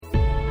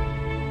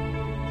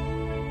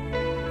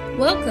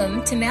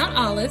Welcome to Mount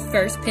Olive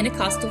First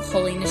Pentecostal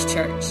Holiness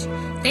Church.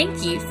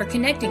 Thank you for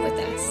connecting with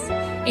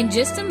us. In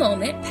just a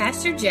moment,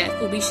 Pastor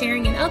Jeff will be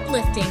sharing an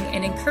uplifting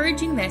and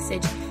encouraging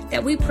message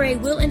that we pray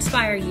will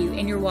inspire you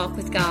in your walk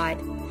with God.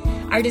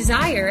 Our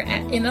desire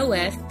at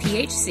MOF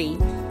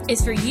PHC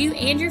is for you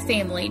and your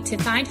family to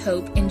find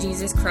hope in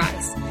Jesus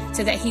Christ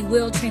so that He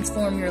will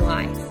transform your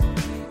life.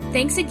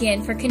 Thanks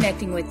again for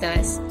connecting with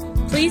us.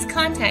 Please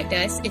contact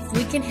us if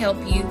we can help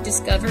you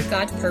discover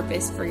God's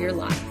purpose for your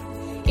life.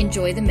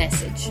 Enjoy the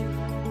message.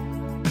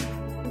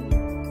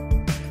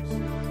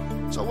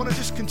 So I want to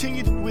just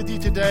continue with you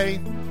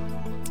today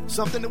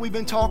something that we've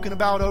been talking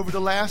about over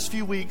the last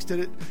few weeks, that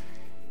it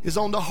is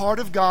on the heart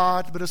of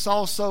God, but it's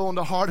also on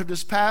the heart of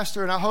this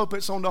pastor, and I hope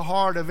it's on the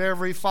heart of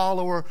every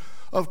follower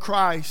of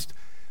Christ.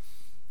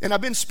 And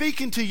I've been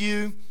speaking to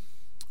you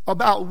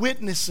about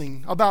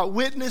witnessing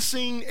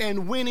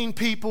and winning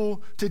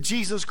people to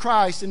Jesus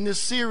Christ in this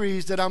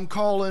series that I'm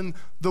calling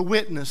The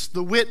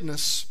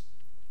Witness.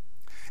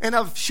 And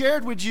I've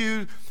shared with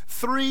you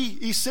 3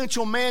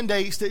 essential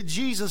mandates that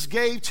Jesus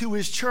gave to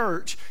His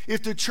church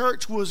if the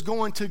church was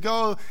going to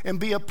go and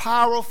be a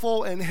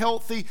powerful and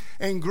healthy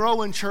and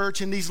growing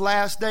church in these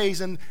last days.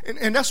 And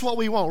that's what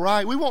we want,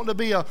 right? We want to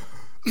be a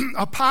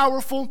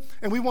powerful,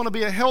 and we want to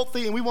be a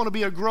healthy, and we want to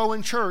be a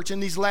growing church in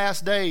these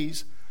last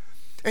days.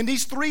 And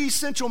these 3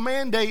 essential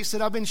mandates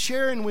that I've been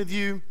sharing with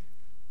you,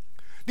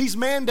 these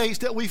mandates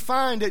that we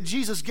find that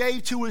Jesus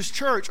gave to His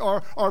church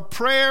are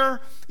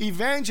prayer,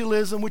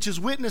 evangelism, which is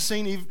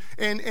witnessing,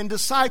 and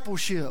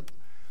discipleship.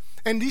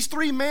 And these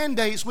 3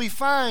 mandates we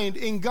find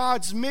in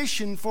God's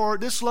mission for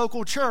this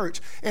local church.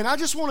 And I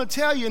just want to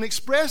tell you and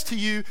express to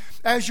you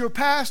as your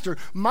pastor,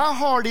 my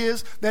heart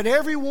is that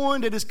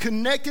everyone that is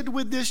connected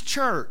with this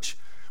church,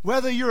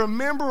 whether you're a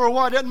member or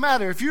what, it doesn't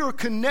matter. If you're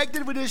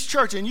connected with this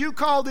church and you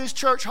call this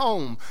church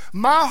home,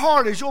 my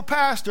heart as your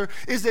pastor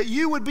is that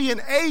you would be an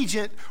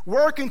agent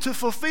working to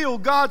fulfill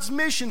God's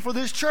mission for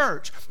this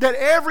church. That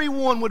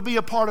everyone would be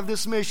a part of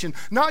this mission.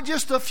 Not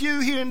just a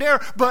few here and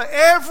there, but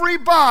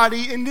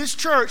everybody in this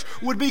church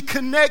would be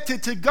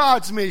connected to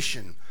God's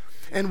mission.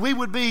 And we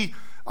would be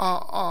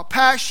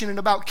passionate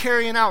about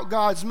carrying out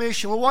God's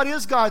mission. Well, what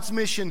is God's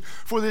mission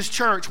for this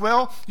church?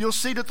 Well, you'll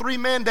see the 3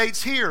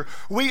 mandates here.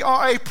 We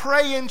are a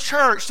praying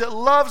church that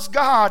loves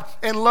God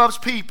and loves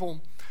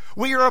people.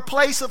 We are a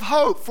place of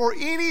hope for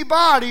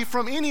anybody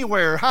from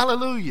anywhere.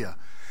 Hallelujah.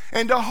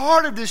 And the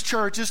heart of this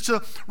church is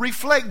to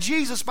reflect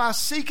Jesus by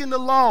seeking the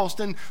lost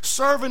and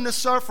serving the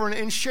suffering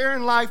and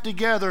sharing life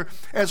together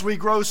as we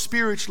grow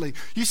spiritually.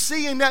 You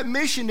see, in that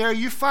mission there,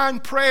 you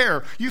find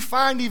prayer, you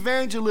find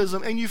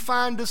evangelism, and you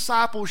find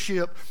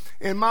discipleship.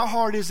 And my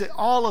heart is that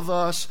all of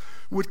us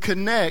would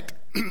connect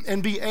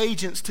and be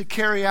agents to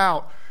carry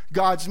out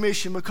God's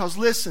mission. Because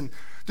listen,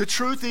 the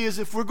truth is,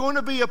 if we're going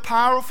to be a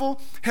powerful,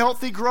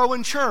 healthy,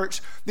 growing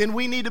church, then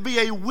we need to be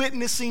a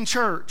witnessing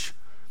church.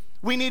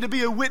 We need to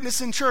be a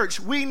witnessing church.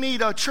 We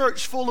need a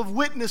church full of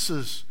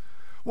witnesses.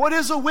 What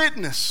is a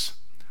witness?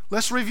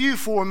 Let's review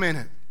for a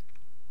minute.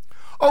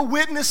 A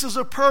witness is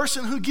a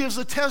person who gives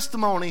a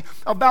testimony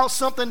about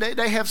something that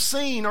they have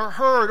seen or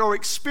heard or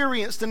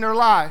experienced in their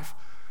life.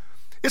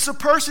 It's a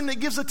person that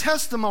gives a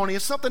testimony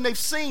of something they've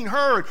seen,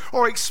 heard,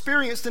 or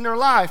experienced in their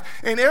life.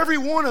 And every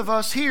one of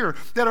us here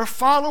that are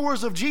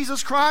followers of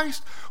Jesus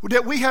Christ,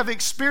 that we have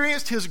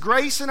experienced His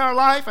grace in our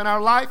life and our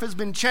life has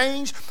been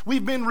changed,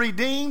 we've been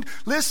redeemed.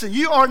 Listen,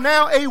 you are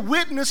now a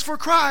witness for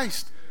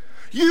Christ.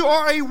 You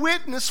are a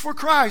witness for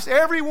Christ.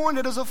 Everyone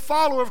that is a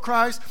follower of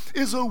Christ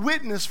is a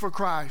witness for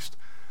Christ.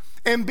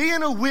 And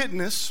being a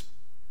witness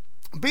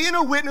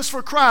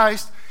for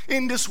Christ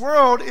in this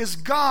world is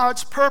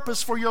God's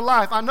purpose for your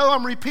life. I know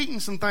I'm repeating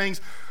some things,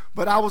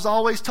 but I was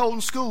always told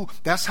in school,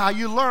 that's how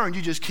you learn.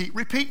 You just keep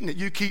repeating it.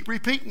 You keep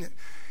repeating it.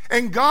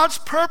 And God's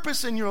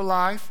purpose in your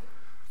life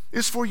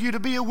is for you to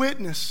be a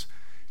witness.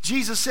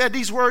 Jesus said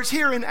these words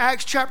here in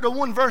Acts chapter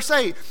 1, verse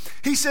 8.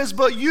 He says,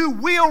 but you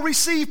will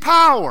receive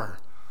power.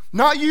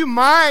 Not you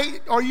might,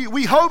 or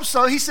we hope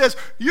so. He says,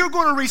 you're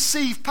going to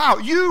receive power.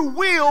 You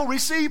will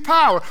receive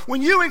power.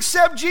 When you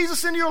accept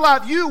Jesus into your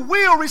life, you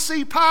will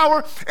receive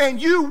power,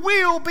 and you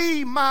will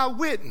be my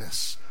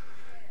witness.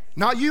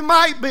 Not you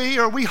might be,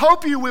 or we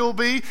hope you will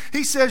be.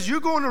 He says, you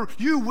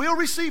will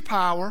receive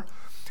power,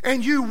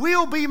 and you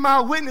will be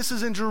my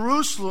witnesses in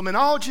Jerusalem and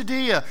all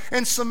Judea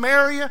and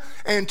Samaria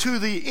and to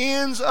the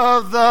ends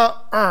of the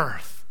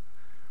earth.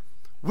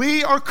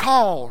 We are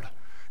called.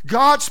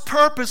 God's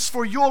purpose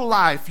for your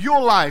life,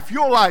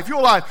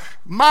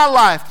 my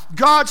life,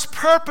 God's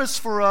purpose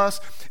for us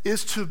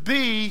is to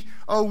be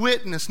a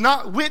witness.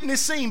 Not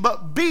witnessing,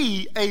 but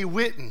be a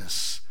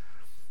witness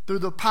through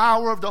the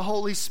power of the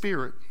Holy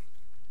Spirit.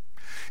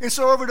 And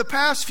so over the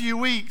past few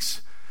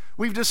weeks,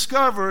 we've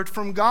discovered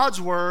from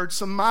God's Word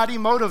some mighty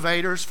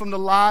motivators from the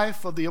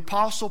life of the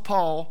Apostle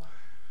Paul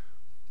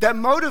that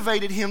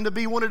motivated him to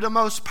be one of the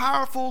most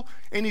powerful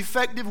and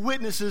effective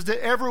witnesses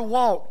that ever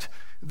walked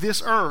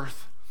this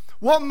earth.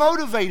 What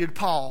motivated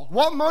Paul?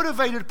 What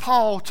motivated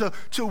Paul to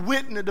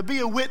witness, to be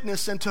a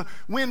witness and to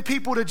win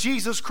people to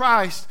Jesus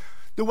Christ?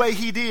 the way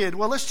he did?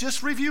 Well, let's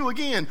just review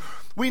again.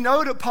 We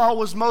know that Paul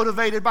was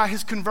motivated by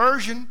his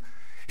conversion.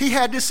 He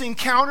had this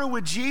encounter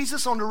with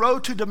Jesus on the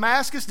road to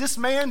Damascus. This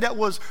man that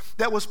was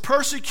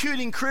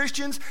persecuting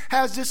Christians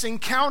has this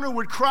encounter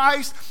with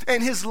Christ,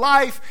 and his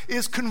life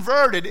is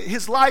converted.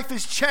 His life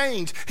is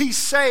changed. He's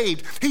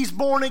saved. He's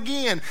born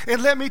again.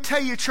 And let me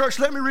tell you, church,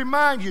 let me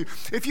remind you,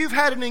 if you've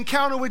had an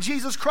encounter with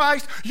Jesus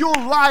Christ, your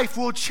life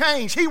will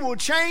change. He will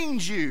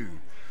change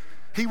you.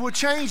 He will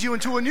change you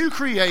into a new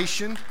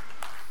creation.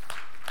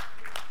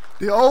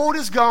 The old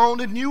is gone,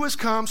 the new has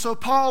come. So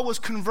Paul was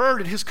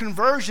converted. His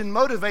conversion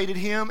motivated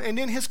him, and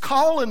then his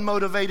calling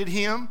motivated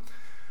him.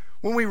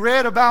 When we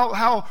read about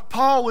how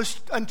Paul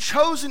was a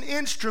chosen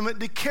instrument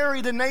to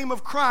carry the name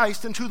of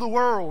Christ into the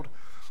world.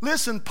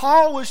 Listen,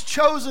 Paul was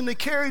chosen to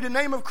carry the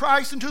name of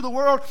Christ into the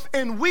world,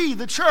 and we,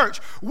 the church,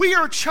 we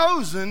are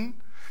chosen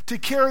to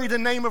carry the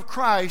name of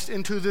Christ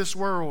into this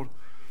world.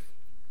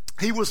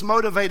 He was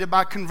motivated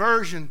by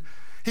conversion.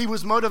 He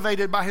was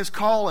motivated by his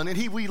calling.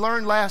 And we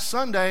learned last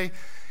Sunday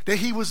that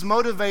he was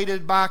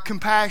motivated by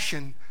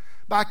compassion.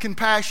 By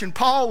compassion.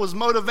 Paul was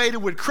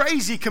motivated with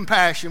crazy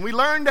compassion. We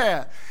learned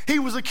that. He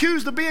was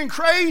accused of being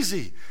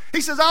crazy.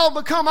 He says, I'll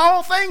become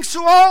all things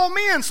to all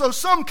men so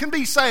some can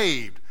be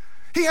saved.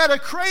 He had a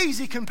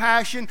crazy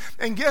compassion,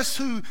 and guess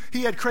who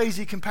he had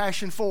crazy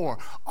compassion for?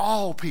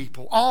 All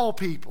people. All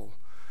people.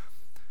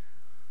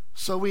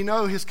 So we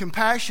know his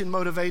compassion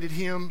motivated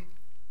him.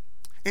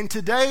 And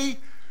today,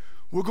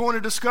 we're going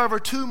to discover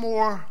two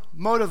more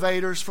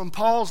motivators from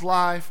Paul's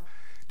life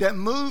that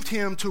moved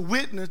him to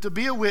witness, to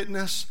be a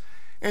witness,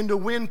 and to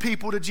win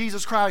people to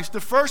Jesus Christ.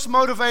 The first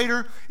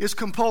motivator is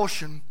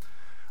compulsion.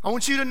 I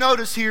want you to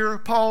notice here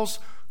Paul's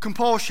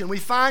compulsion. We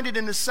find it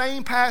in the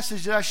same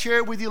passage that I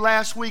shared with you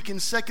last week in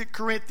 2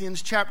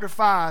 Corinthians chapter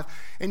 5,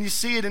 and you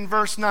see it in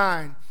verse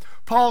 9.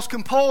 Paul's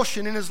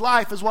compulsion in his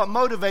life is what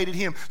motivated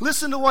him.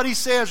 Listen to what he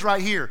says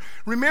right here.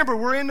 Remember,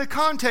 we're in the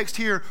context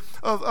here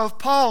of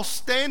Paul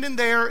standing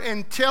there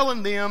and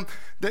telling them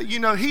that,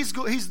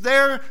 he's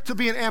there to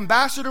be an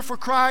ambassador for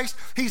Christ.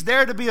 He's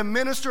there to be a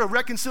minister of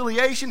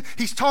reconciliation.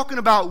 He's talking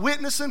about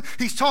witnessing.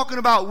 He's talking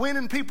about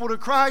winning people to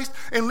Christ.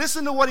 And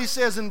listen to what he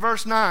says in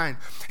verse 9.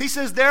 He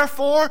says,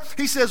 therefore,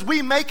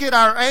 we make it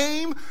our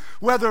aim,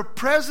 whether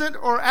present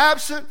or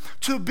absent,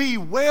 to be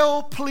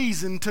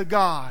well-pleasing to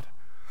God.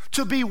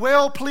 To be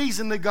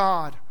well-pleasing to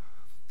God.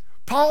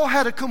 Paul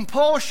had a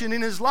compulsion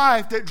in his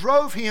life that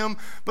drove him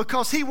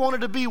because he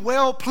wanted to be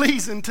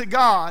well-pleasing to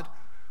God.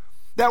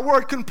 That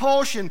word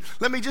compulsion,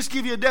 let me just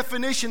give you a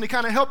definition to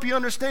kind of help you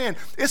understand.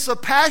 It's a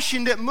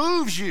passion that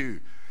moves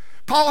you.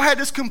 Paul had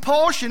this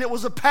compulsion. It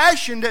was a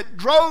passion that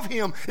drove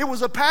him. It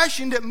was a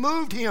passion that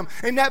moved him.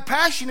 And that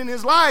passion in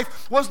his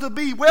life was to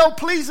be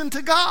well-pleasing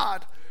to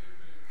God.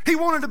 He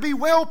wanted to be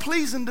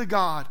well-pleasing to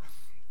God.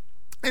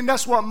 And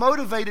that's what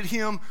motivated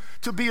him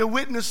to be a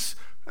witness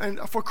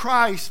for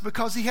Christ,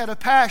 because he had a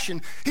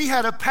passion. He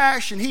had a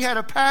passion. He had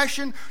a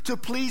passion to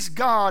please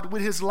God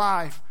with his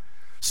life.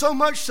 So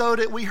much so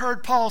that we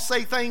heard Paul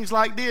say things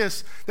like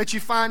this that you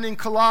find in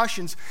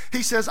Colossians.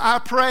 He says, I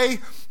pray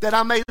that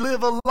I may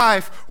live a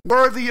life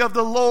worthy of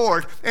the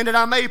Lord, and that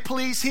I may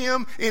please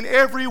him in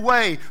every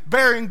way,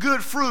 bearing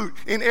good fruit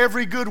in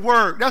every good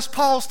work. That's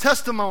Paul's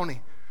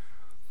testimony.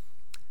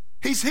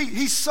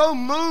 He's so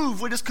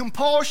moved with this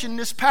compulsion,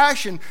 this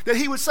passion, that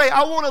he would say,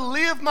 I want to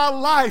live my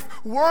life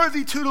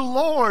worthy to the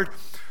Lord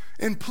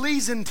and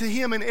pleasing to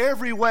him in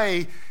every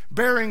way,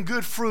 bearing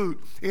good fruit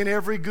in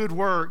every good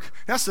work.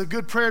 That's a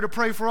good prayer to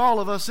pray for all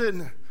of us,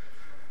 isn't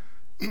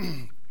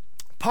it?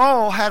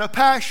 Paul had a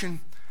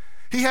passion.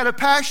 He had a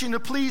passion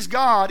to please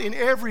God in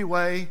every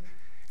way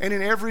and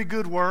in every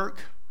good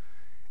work.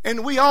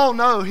 And we all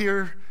know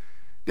here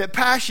that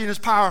passion is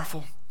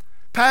powerful.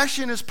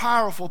 Passion is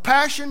powerful.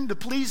 Passion to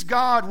please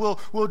God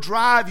will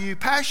drive you.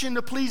 Passion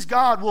to please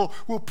God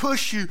will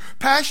push you.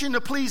 Passion to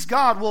please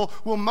God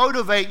will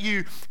motivate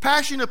you.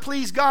 Passion to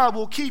please God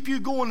will keep you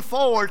going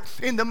forward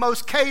in the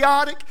most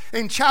chaotic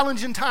and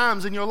challenging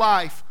times in your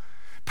life.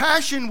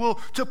 Passion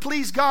to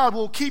please God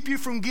will keep you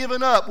from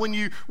giving up when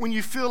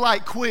you feel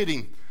like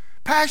quitting.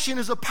 Passion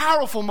is a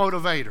powerful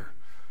motivator.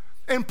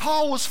 And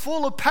Paul was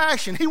full of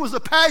passion. He was a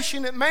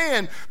passionate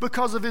man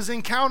because of his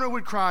encounter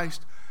with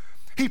Christ.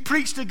 He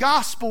preached the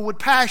gospel with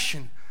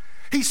passion.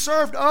 He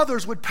served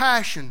others with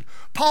passion.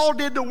 Paul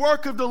did the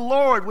work of the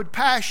Lord with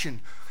passion.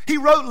 He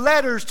wrote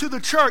letters to the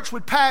church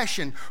with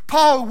passion.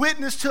 Paul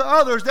witnessed to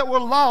others that were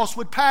lost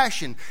with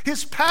passion.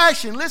 His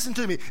passion, listen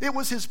to me, it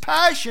was his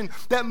passion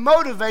that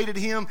motivated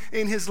him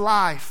in his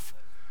life.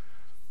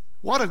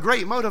 What a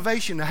great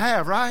motivation to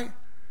have, right?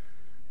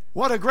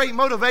 What a great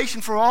motivation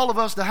for all of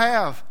us to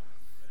have.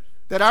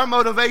 That our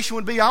motivation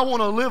would be, I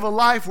want to live a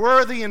life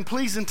worthy and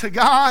pleasing to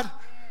God.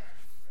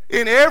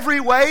 In every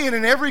way and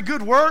in every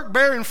good work,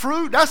 bearing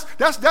fruit. That's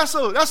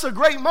a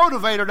great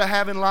motivator to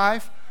have in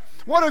life.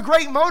 What a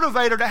great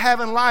motivator to have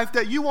in life,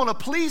 that you want to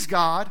please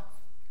God.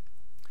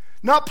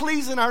 Not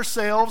pleasing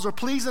ourselves or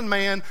pleasing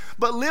man,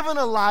 but living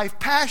a life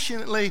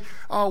passionately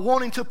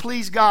wanting to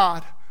please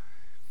God.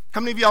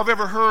 How many of y'all have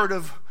ever heard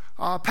of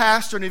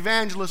pastor and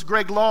evangelist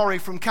Greg Laurie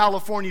from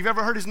California. You've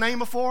ever heard his name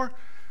before?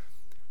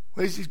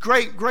 Well, he's a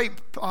great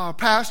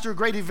pastor,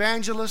 great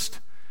evangelist.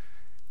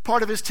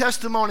 Part of his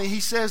testimony, he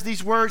says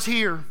these words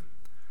here,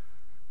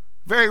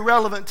 very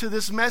relevant to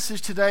this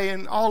message today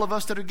and all of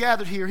us that are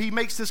gathered here. He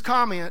makes this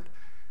comment.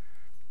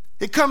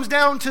 It comes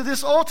down to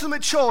this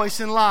ultimate choice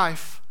in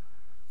life.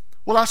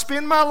 Will I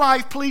spend my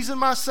life pleasing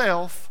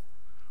myself,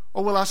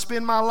 or will I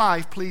spend my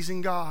life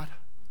pleasing God?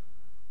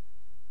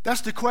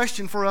 That's the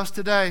question for us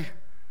today.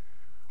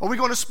 Are we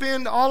going to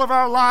spend all of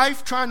our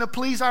life trying to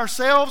please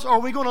ourselves, or are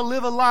we going to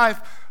live a life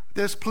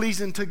that's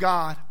pleasing to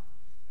God?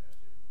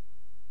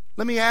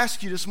 Let me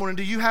ask you this morning,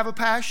 do you have a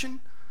passion?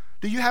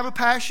 Do you have a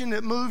passion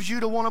that moves you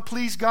to want to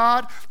please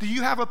God? Do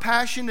you have a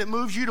passion that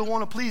moves you to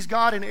want to please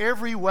God in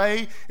every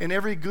way, in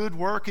every good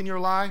work in your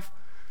life?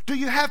 Do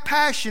you have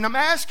passion? I'm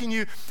asking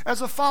you,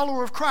 as a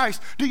follower of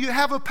Christ, do you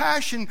have a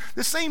passion,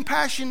 the same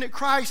passion that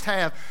Christ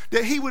had,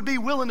 that He would be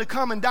willing to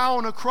come and die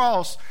on a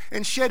cross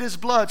and shed His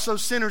blood so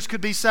sinners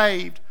could be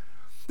saved?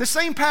 The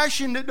same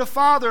passion that the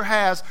Father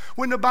has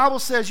when the Bible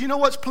says, you know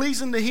what's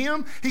pleasing to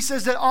Him? He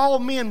says that all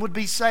men would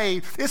be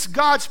saved. It's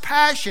God's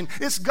passion.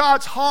 It's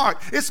God's heart.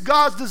 It's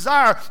God's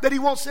desire that He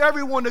wants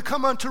everyone to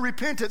come unto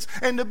repentance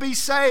and to be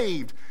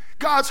saved.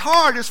 God's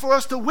heart is for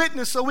us to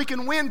witness so we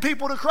can win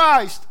people to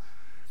Christ.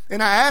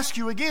 And I ask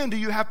you again, do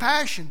you have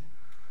passion?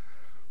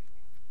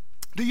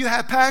 Do you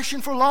have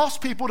passion for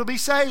lost people to be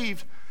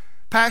saved?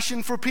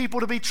 Passion for people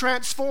to be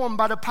transformed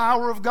by the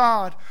power of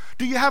God?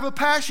 Do you have a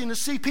passion to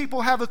see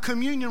people have a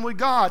communion with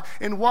God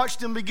and watch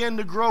them begin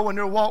to grow in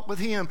their walk with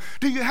Him?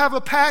 Do you have a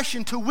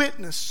passion to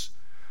witness?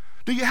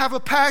 Do you have a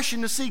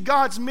passion to see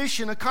God's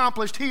mission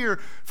accomplished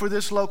here for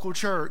this local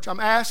church? I'm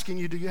asking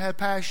you, do you have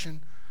passion?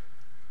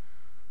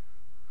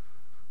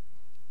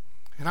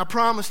 And I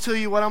promise to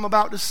you what I'm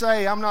about to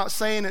say, I'm not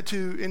saying it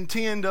to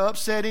intend to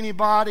upset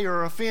anybody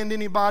or offend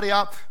anybody.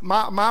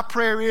 My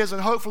prayer is,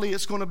 and hopefully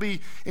it's going to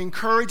be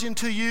encouraging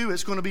to you,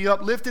 it's going to be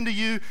uplifting to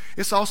you,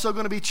 it's also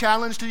going to be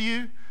challenge to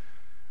you.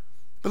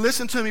 But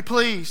listen to me,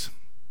 please.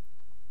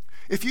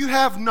 If you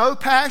have no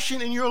passion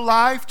in your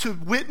life to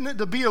witness,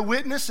 to be a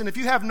witness, and if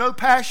you have no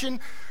passion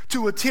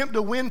to attempt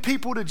to win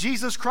people to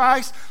Jesus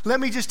Christ,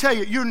 let me just tell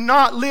you, you're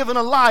not living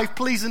a life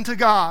pleasing to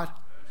God.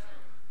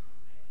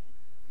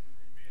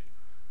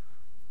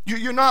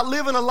 You're not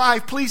living a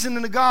life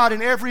pleasing to God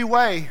in every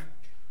way.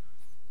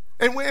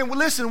 And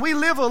listen, we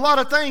live a lot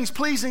of things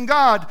pleasing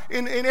God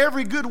in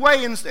every good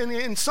way and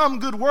in some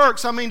good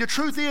works. I mean, the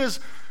truth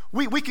is,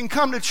 we can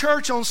come to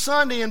church on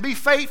Sunday and be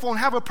faithful and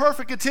have a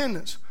perfect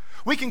attendance.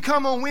 We can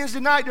come on Wednesday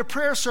night to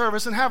prayer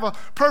service and have a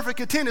perfect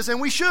attendance,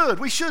 and we should.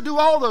 We should do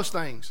all those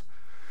things.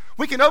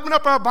 We can open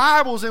up our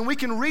Bibles and we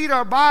can read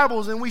our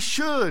Bibles, and we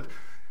should.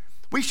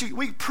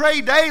 We pray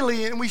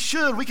daily, and we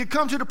should. We could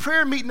come to the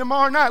prayer meeting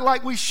tomorrow night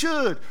like we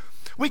should.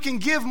 We can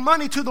give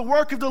money to the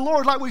work of the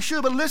Lord like we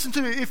should. But listen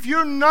to me, if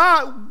you're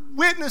not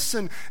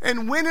witnessing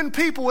and winning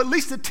people, at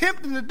least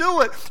attempting to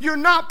do it, you're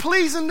not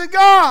pleasing to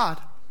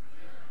God.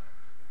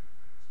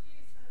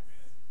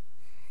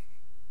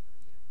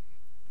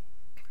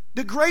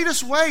 The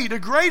greatest way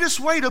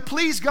to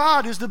please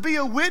God is to be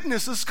a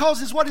witness. It's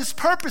because it's what His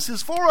purpose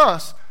is for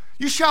us.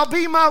 You shall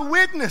be my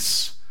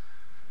witness.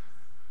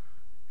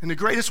 And the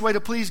greatest way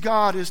to please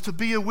God is to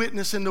be a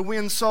witness and to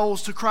win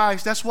souls to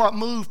Christ. That's what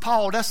moved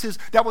Paul.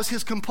 That was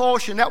his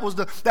compulsion. That was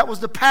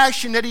the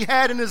passion that he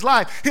had in his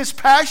life. His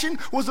passion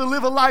was to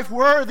live a life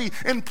worthy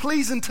and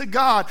pleasing to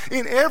God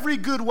in every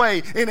good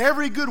way, in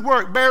every good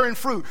work, bearing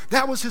fruit.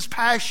 That was his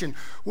passion.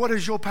 What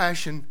is your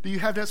passion? Do you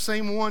have that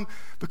same one?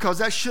 Because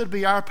that should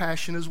be our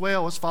passion as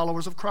well as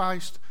followers of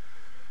Christ.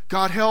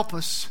 God help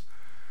us.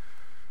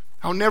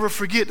 I'll never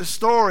forget the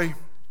story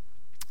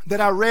that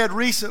I read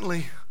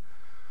recently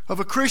of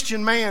a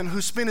Christian man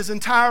who spent his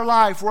entire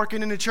life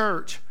working in the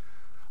church.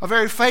 A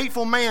very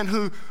faithful man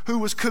who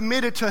was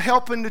committed to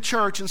helping the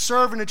church and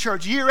serving the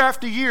church year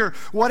after year.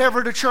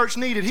 Whatever the church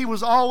needed, he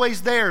was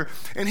always there.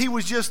 And he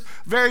was just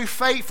very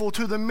faithful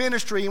to the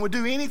ministry and would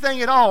do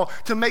anything at all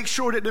to make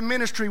sure that the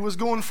ministry was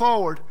going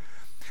forward.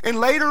 And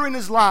later in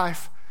his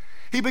life,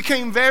 he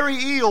became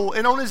very ill,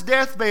 and on his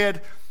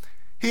deathbed,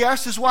 he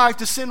asked his wife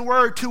to send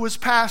word to his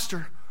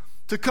pastor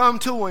to come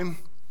to him.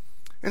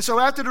 And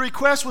so after the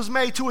request was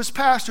made to his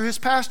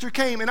pastor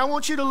came. And I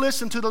want you to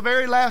listen to the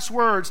very last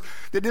words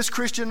that this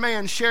Christian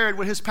man shared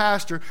with his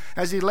pastor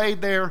as he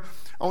laid there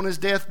on his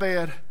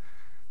deathbed.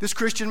 This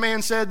Christian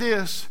man said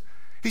this.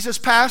 He says,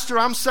 "Pastor,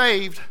 I'm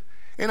saved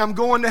and I'm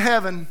going to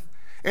heaven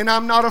and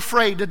I'm not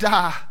afraid to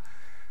die."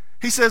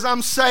 He says,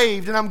 "I'm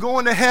saved and I'm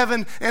going to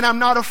heaven and I'm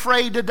not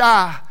afraid to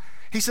die."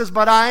 He says,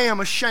 "But I am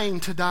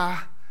ashamed to die."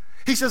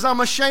 He says, "I'm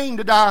ashamed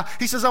to die."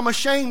 He says, "I'm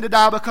ashamed to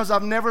die because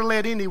I've never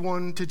led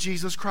anyone to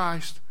Jesus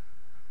Christ."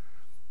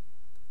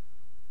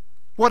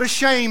 What a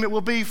shame it will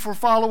be for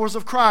followers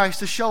of Christ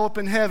to show up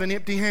in heaven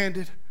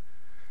empty-handed.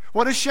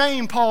 What a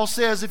shame, Paul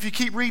says, if you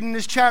keep reading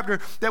this chapter,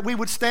 that we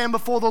would stand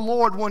before the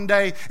Lord one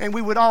day and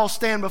we would all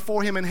stand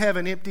before Him in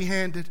heaven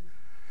empty-handed.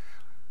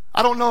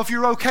 I don't know if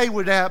you're okay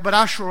with that, but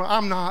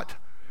I'm not.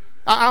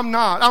 I'm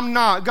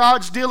not.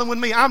 God's dealing with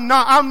me. I'm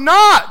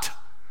not.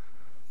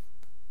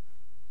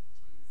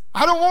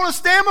 I don't want to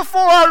stand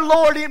before our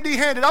Lord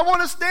empty-handed. I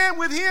want to stand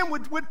with Him,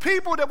 with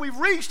people that we've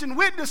reached and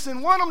witnessed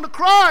and won them to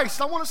Christ.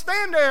 I want to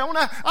stand there.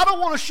 I don't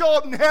want to show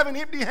up in heaven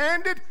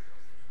empty-handed.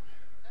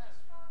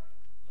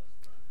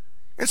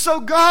 And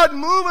so God,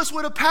 move us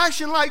with a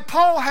passion like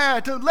Paul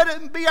had, to let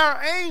it be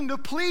our aim to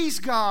please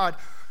God,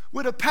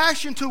 with a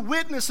passion to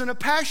witness and a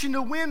passion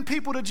to win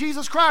people to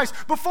Jesus Christ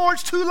before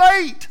it's too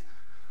late.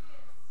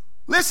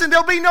 Listen,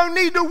 there'll be no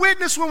need to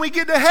witness when we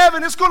get to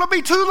heaven. It's going to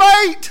be too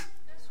late.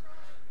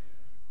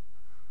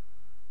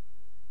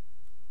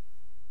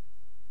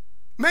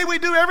 May we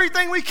do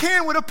everything we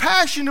can with a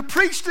passion to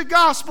preach the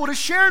gospel, to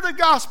share the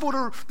gospel,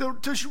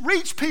 to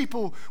reach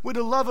people with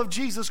the love of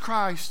Jesus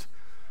Christ.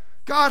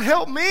 God,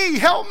 help me.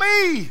 Help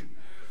me.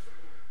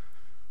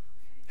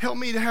 Help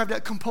me to have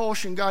that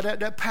compulsion, God,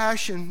 that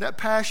passion,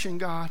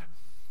 God,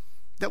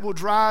 that will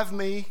drive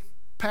me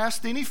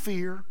past any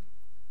fear,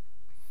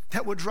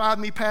 that will drive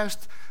me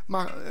past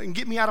and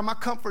get me out of my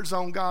comfort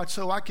zone, God,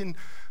 so I can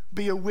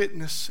be a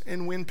witness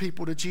and win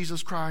people to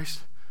Jesus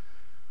Christ.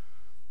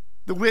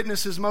 The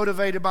witness is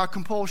motivated by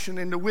compulsion,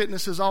 and the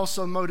witness is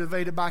also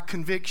motivated by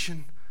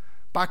conviction.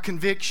 By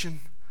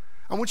conviction.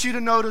 I want you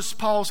to notice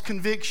Paul's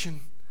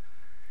conviction.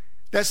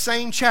 That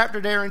same chapter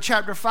there in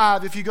chapter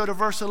 5, if you go to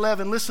verse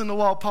 11, listen to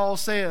what Paul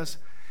says.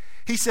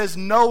 He says,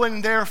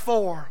 knowing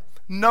therefore,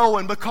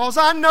 because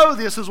I know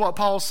this, is what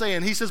Paul's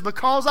saying. He says,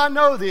 because I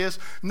know this,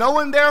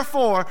 knowing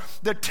therefore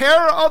the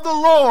terror of the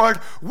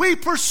Lord, we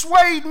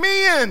persuade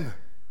men.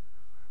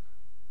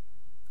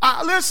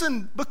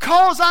 Listen,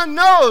 because I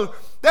know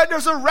that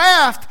there's a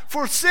raft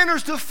for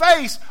sinners to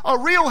face, a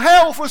real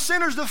hell for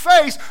sinners to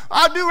face,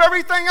 I do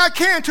everything I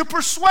can to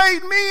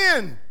persuade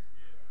men.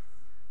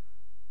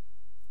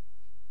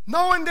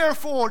 Knowing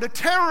therefore the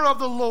terror of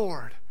the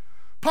Lord.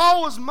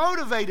 Paul was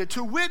motivated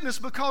to witness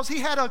because he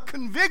had a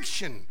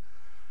conviction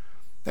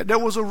that there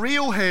was a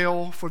real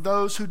hell for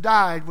those who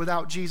died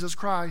without Jesus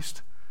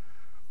Christ.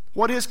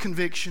 What is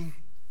conviction?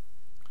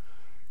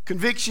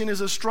 Conviction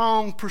is a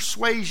strong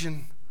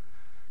persuasion.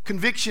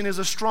 Conviction is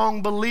a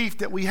strong belief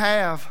that we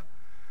have.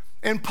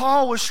 And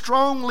Paul was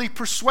strongly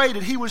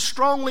persuaded, he was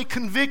strongly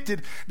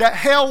convicted that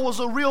hell was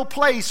a real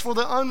place for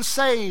the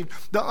unsaved,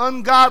 the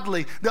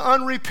ungodly, the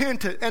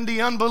unrepentant, and the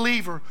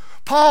unbeliever.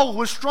 Paul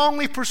was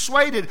strongly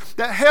persuaded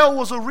that hell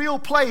was a real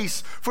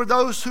place for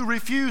those who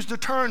refused to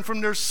turn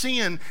from their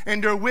sin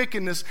and their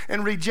wickedness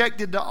and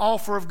rejected the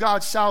offer of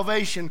God's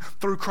salvation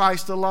through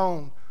Christ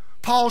alone.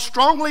 Paul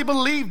strongly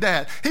believed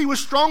that. He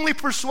was strongly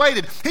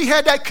persuaded. He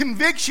had that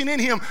conviction in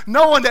him,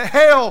 knowing that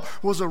hell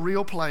was a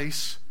real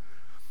place.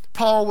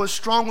 Paul was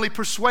strongly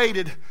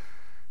persuaded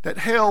that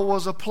hell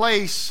was a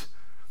place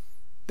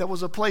that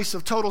was a place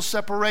of total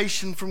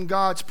separation from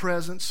God's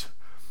presence.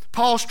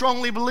 Paul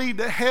strongly believed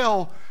that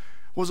hell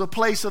was a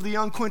place of the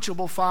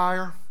unquenchable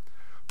fire.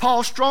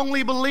 Paul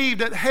strongly believed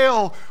that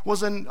hell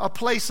was a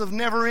place of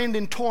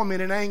never-ending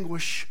torment and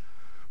anguish.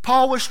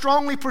 Paul was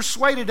strongly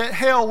persuaded that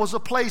hell was a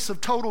place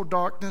of total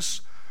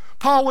darkness.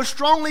 Paul was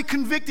strongly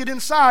convicted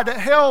inside that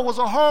hell was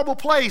a horrible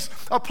place,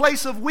 a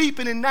place of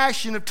weeping and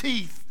gnashing of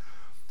teeth.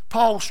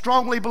 Paul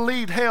strongly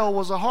believed hell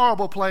was a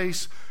horrible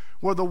place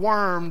where the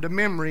worm, the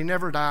memory,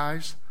 never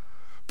dies.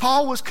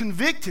 Paul was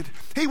convicted.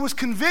 He was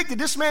convicted.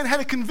 This man had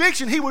a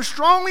conviction. He was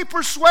strongly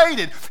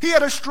persuaded. He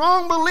had a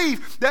strong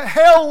belief that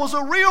hell was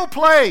a real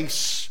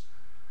place.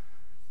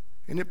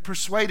 And it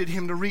persuaded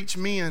him to reach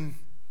men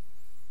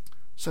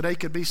so they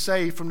could be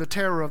saved from the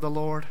terror of the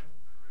Lord.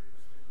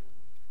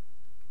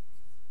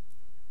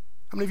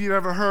 How many of you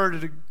ever heard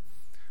of the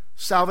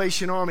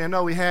Salvation Army? I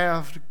know we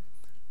have. The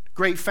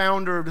great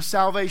founder of the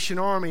Salvation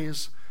Army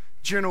is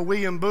General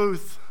William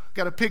Booth.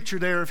 Got a picture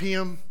there of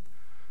him.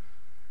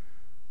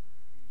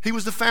 He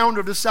was the founder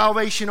of the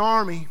Salvation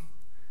Army.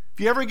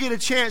 If you ever get a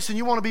chance and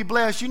you want to be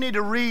blessed, you need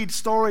to read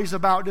stories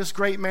about this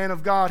great man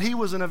of God. He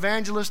was an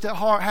evangelist at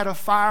heart, had a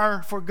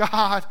fire for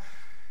God,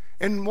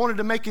 and wanted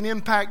to make an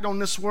impact on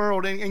this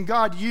world. And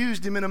God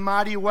used him in a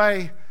mighty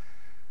way.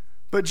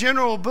 But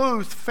General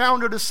Booth,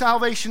 founder of the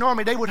Salvation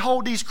Army, they would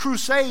hold these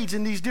crusades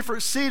in these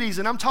different cities.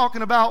 And I'm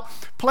talking about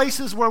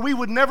places where we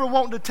would never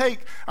want to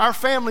take our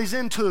families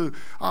into.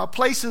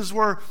 Places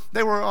where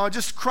they were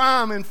just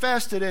crime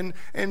infested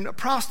and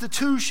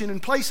prostitution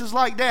and places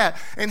like that.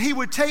 And he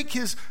would take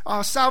his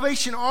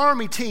Salvation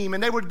Army team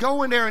and they would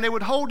go in there and they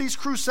would hold these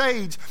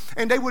crusades.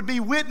 And they would be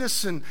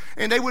witnessing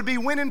and they would be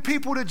winning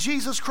people to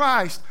Jesus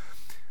Christ.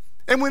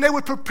 And when they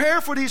would prepare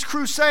for these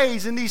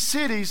crusades in these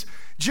cities,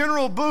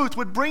 General Booth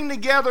would bring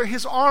together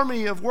his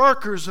army of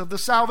workers of the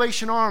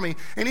Salvation Army,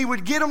 and he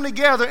would get them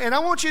together, and I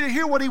want you to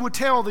hear what he would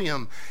tell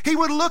them. He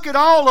would look at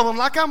all of them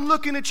like I'm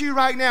looking at you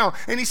right now,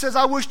 and he says,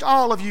 I wished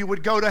all of you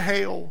would go to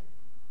hell.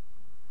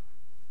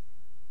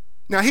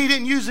 Now, he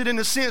didn't use it in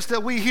the sense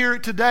that we hear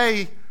it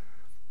today,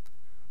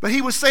 But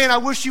he was saying, I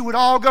wish you would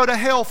all go to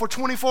hell for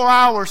 24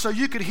 hours so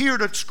you could hear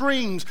the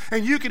screams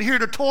and you could hear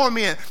the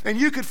torment and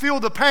you could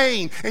feel the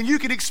pain and you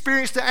could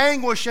experience the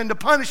anguish and the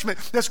punishment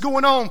that's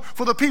going on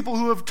for the people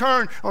who have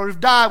turned or have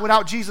died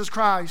without Jesus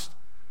Christ.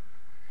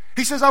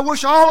 He says, I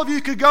wish all of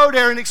you could go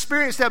there and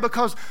experience that,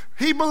 because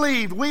he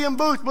believed, William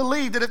Booth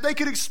believed, that if they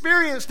could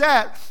experience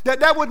that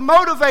would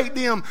motivate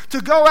them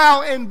to go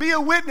out and be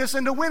a witness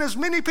and to win as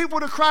many people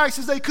to Christ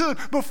as they could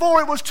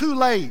before it was too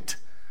late.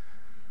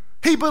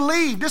 He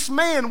believed, this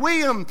man,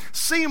 William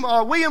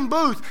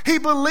Booth, he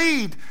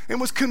believed and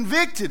was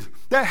convicted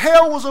that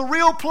hell was a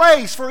real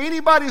place for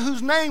anybody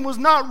whose name was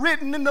not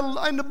written in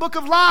the book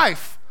of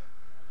life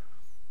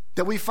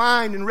that we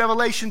find in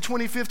Revelation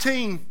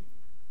 20:15.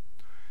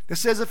 It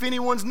says, if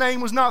anyone's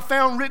name was not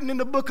found written in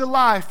the book of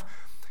life,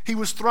 he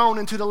was thrown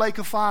into the lake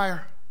of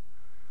fire.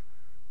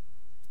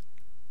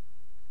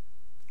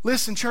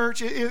 Listen,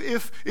 church,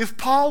 if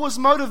Paul was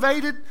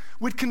motivated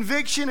with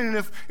conviction and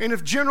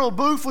if General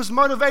Booth was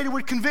motivated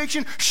with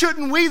conviction,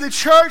 shouldn't we, the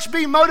church,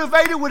 be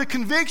motivated with a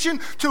conviction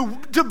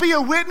to be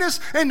a witness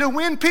and to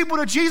win people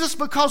to Jesus,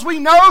 because we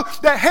know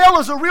that hell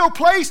is a real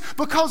place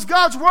because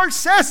God's word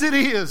says it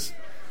is?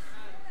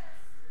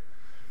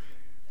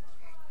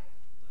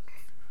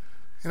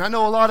 And I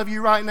know a lot of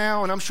you right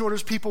now, and I'm sure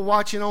there's people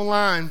watching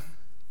online,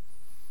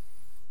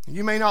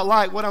 you may not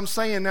like what I'm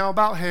saying now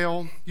about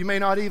hell. You may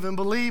not even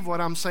believe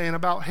what I'm saying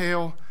about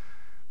hell.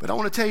 But I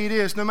want to tell you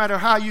this, no matter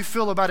how you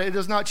feel about it, it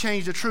does not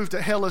change the truth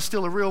that hell is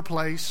still a real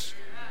place.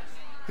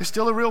 It's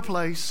still a real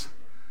place.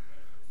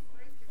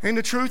 And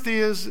the truth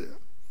is,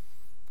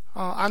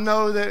 I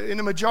know that in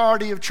the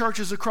majority of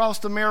churches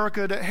across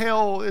America that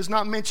hell is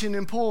not mentioned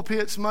in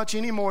pulpits much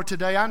anymore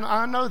today.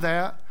 I know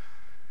that.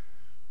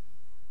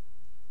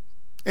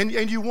 And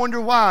you wonder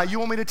why. You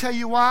want me to tell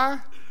you why?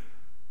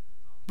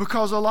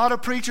 Because a lot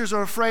of preachers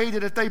are afraid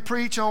that if they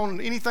preach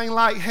on anything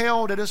like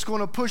hell, that it's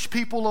going to push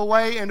people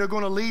away and they're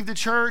going to leave the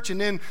church,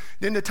 and then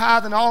the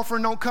tithe and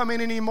offering don't come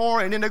in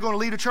anymore, and then they're going to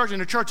leave the church and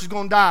the church is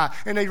going to die,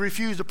 and they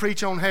refuse to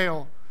preach on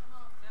hell.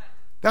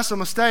 That's a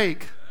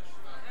mistake.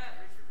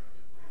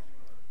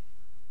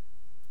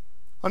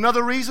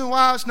 Another reason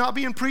why it's not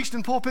being preached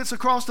in pulpits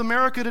across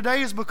America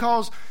today is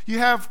because you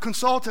have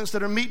consultants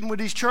that are meeting with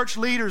these church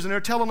leaders and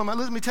they're telling them,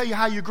 let me tell you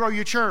how you grow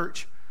your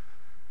church.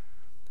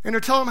 And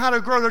they're telling them how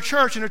to grow their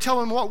church, and they're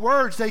telling them what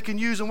words they can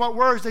use and what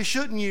words they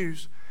shouldn't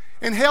use.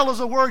 And hell is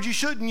a word you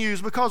shouldn't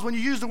use, because when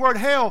you use the word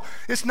hell,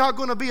 it's not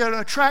going to be an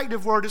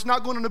attractive word. It's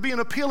not going to be an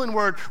appealing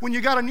word. When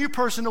you got a new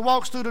person that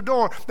walks through the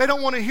door, they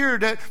don't want to hear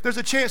that there's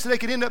a chance that they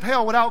could end up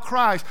hell without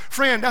Christ.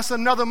 Friend, that's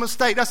another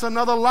mistake. That's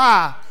another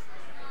lie.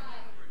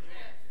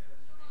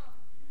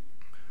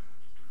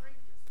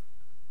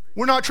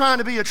 We're not trying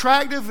to be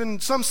attractive in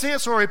some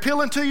sense or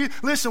appealing to you.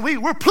 Listen,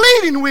 we're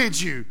pleading with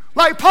you.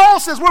 Like Paul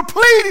says, we're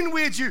pleading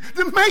with you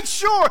to make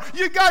sure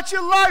you got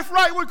your life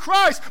right with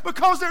Christ,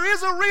 because there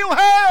is a real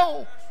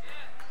hell.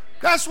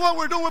 That's what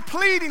we're doing. We're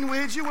pleading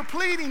with you. We're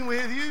pleading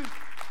with you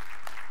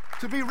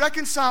to be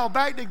reconciled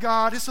back to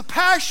God. It's a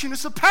passion.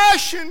 It's a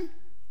passion.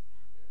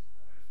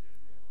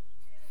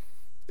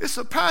 It's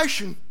a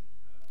passion.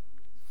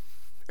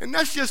 And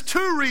that's just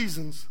 2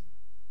 reasons.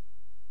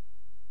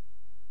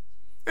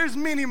 There's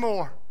many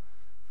more.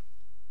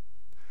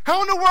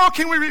 How in the world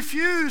can we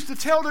refuse to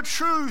tell the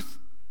truth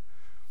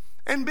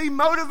and be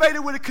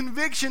motivated with a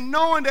conviction,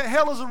 knowing that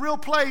hell is a real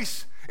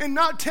place, and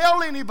not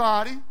tell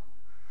anybody,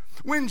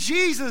 when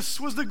Jesus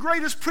was the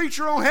greatest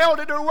preacher on hell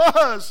that there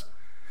was?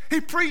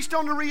 He preached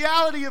on the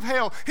reality of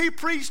hell. He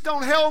preached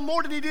on hell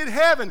more than he did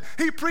heaven.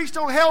 He preached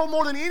on hell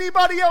more than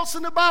anybody else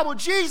in the Bible.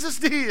 Jesus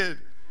did.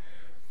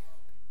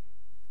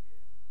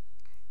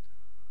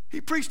 He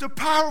preached a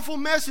powerful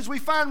message we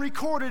find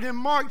recorded in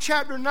Mark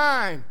chapter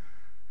 9.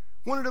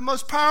 One of the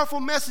most powerful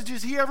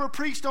messages he ever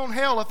preached on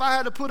hell. If I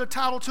had to put a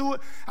title to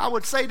it, I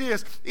would say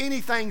this: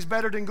 anything's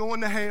better than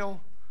going to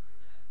hell.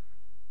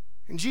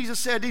 And Jesus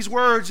said these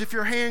words: if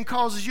your hand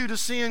causes you to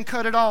sin,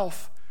 cut it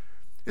off.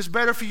 It's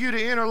better for you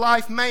to enter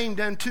life maimed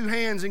than 2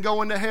 hands and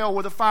go into hell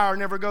where the fire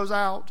never goes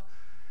out.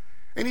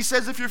 And he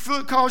says if your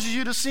foot causes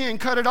you to sin,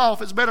 cut it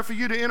off. It's better for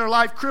you to enter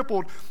life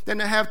crippled than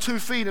to have 2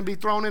 feet and be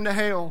thrown into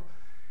hell.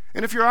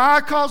 And if your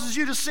eye causes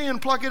you to sin,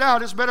 pluck it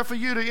out. It's better for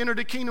you to enter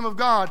the kingdom of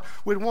God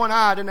with 1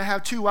 eye than to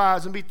have 2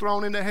 eyes and be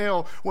thrown into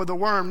hell where the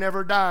worm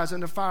never dies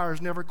and the fire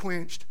is never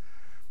quenched.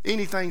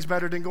 Anything's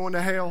better than going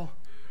to hell.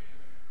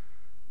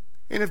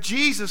 And if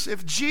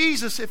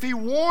he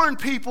warned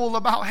people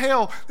about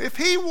hell,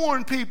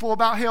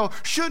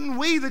 shouldn't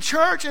we, the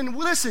church, and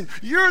listen,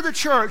 you're the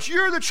church,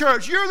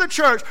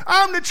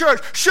 I'm the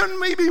church, shouldn't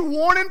we be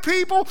warning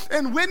people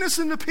and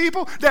witnessing to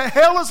people that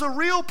hell is a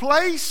real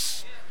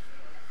place?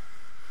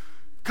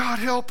 God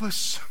help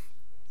us.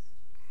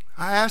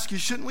 I ask you,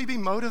 shouldn't we be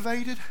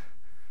motivated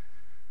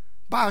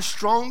by a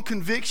strong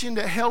conviction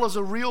that hell is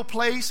a real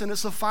place and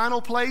it's a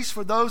final place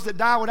for those that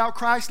die without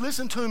Christ?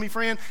 Listen to me,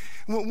 friend.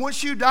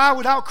 Once you die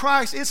without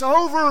Christ, it's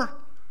over.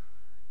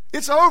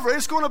 It's over.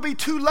 It's going to be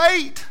too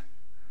late.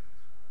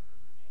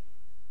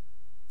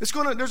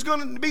 There's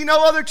going to be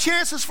no other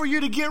chances for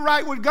you to get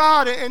right with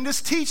God. And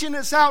this teaching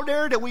that's out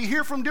there that we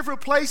hear from different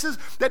places,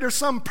 that there's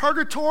some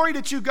purgatory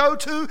that you go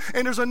to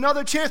and there's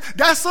another chance,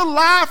 that's a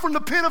lie from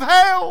the pit of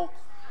hell.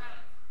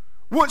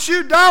 Once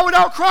you die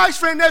without Christ,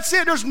 friend, that's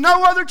it. There's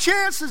no other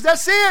chances.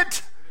 That's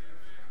it.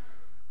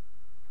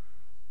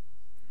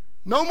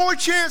 No more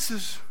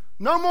chances.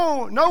 No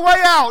more. No way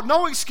out.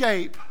 No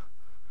escape.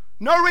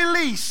 No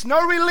release,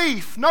 no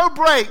relief, no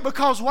break.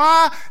 Because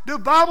why? The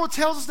Bible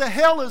tells us that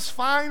hell is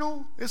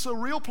final. It's a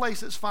real place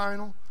that's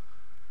final.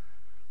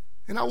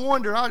 And I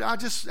wonder, I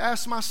just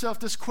ask myself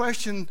this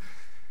question.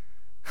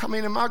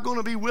 Am I going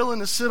to be willing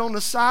to sit on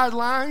the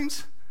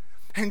sidelines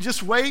and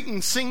just wait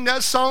and sing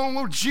that song,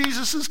 oh,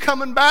 Jesus is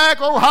coming back,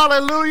 oh,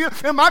 hallelujah?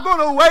 Am I going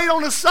to wait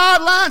on the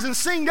sidelines and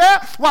sing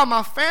that while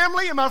my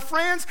family and my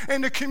friends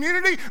and the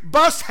community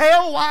bust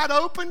hell wide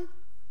open?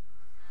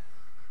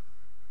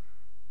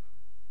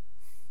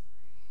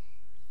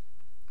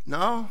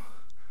 No,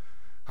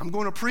 I'm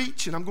going to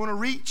preach and I'm going to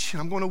reach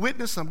and I'm going to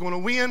witness. I'm going to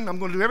win. I'm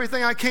going to do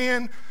everything I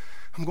can.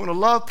 I'm going to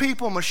love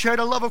people. I'm going to share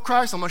the love of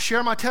Christ. I'm going to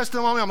share my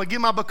testimony. I'm going to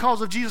give my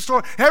because of Jesus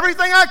story.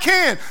 Everything I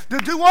can to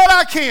do what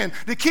I can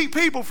to keep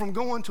people from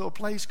going to a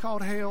place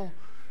called hell.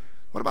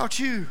 What about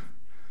you?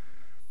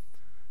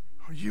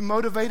 Are you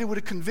motivated with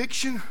a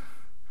conviction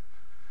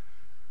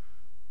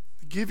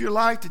to give your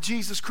life to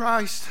Jesus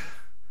Christ?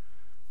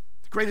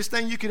 The greatest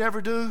thing you could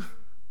ever do.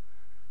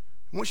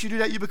 Once you do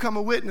that, you become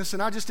a witness.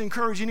 And I just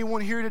encourage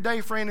anyone here today,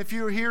 friend, if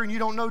you're here and you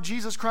don't know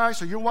Jesus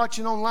Christ, or you're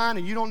watching online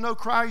and you don't know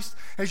Christ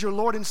as your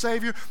Lord and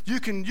Savior, you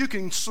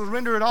can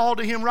surrender it all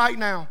to Him right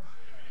now.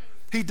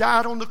 He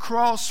died on the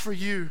cross for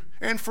you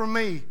and for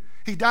me.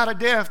 He died a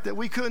death that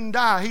we couldn't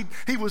die.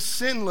 He was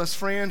sinless,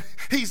 friend.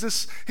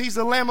 He's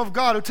the Lamb of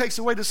God who takes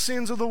away the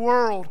sins of the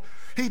world.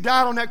 He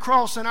died on that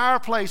cross in our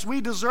place.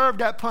 We deserved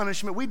that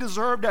punishment. We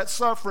deserved that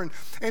suffering.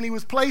 And He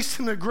was placed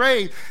in the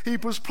grave. He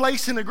was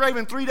placed in the grave,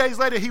 and 3 days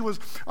later He was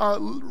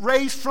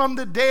raised from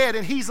the dead,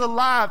 and He's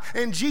alive.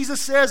 And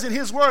Jesus says in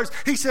His words,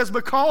 He says,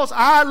 because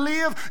I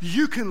live,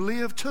 you can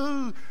live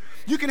too.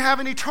 You can have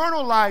an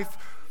eternal life.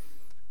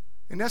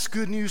 And that's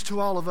good news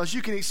to all of us.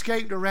 You can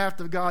escape the wrath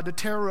of God, the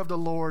terror of the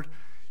Lord.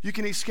 You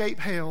can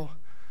escape hell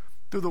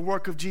through the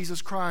work of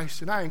Jesus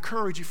Christ. And I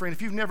encourage you, friend,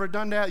 if you've never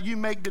done that, you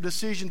make the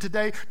decision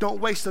today. Don't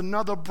waste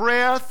another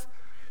breath.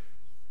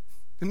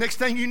 The next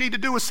thing you need to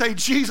do is say,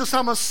 Jesus,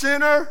 I'm a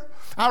sinner.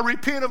 I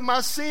repent of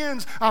my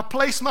sins. I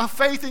place my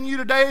faith in you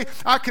today.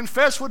 I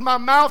confess with my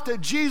mouth that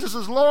Jesus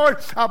is Lord.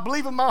 I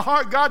believe in my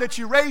heart, God, that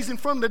you raised Him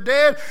from the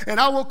dead. And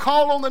I will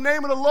call on the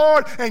name of the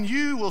Lord, and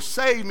you will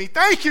save me.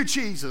 Thank you,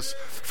 Jesus,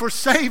 for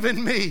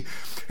saving me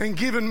and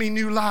giving me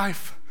new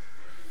life.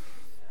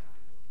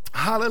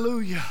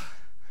 Hallelujah.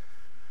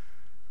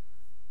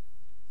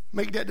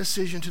 Make that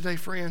decision today,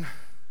 friend.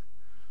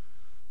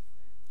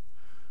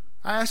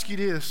 I ask you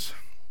this.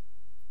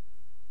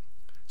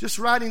 Just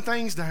writing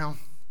things down.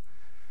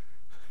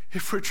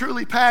 If we're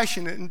truly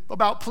passionate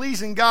about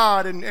pleasing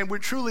God and we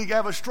truly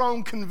have a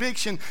strong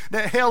conviction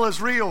that hell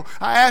is real,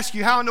 I ask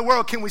you, how in the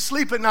world can we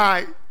sleep at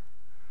night?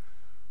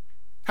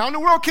 How in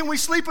the world can we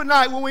sleep at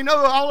night when we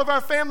know all of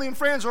our family and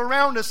friends are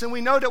around us and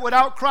we know that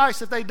without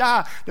Christ, if they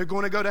die, they're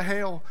going to go to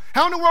hell?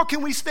 How in the world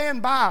can we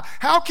stand by?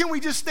 How can we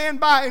just stand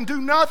by and do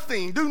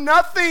nothing? Do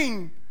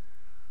nothing.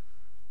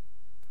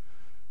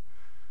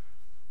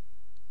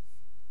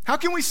 How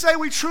can we say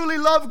we truly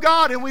love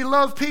God and we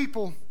love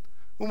people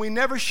when we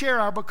never share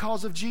our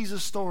because of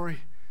Jesus story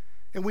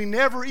and we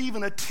never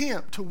even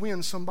attempt to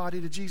win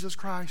somebody to Jesus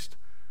Christ?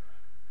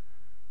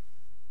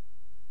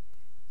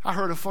 I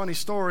heard a funny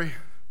story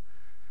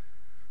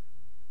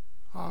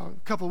a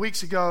couple of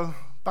weeks ago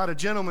about a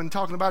gentleman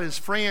talking about his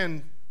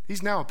friend.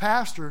 He's now a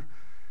pastor.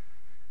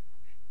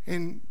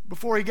 And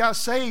before he got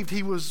saved,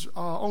 he was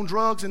on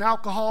drugs and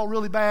alcohol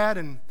really bad.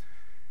 And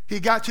he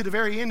got to the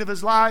very end of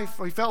his life,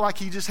 or he felt like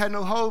he just had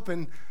no hope.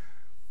 And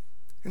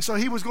so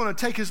he was going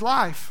to take his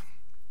life.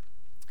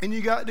 And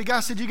the guy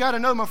said, you got to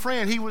know my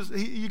friend.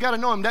 You got to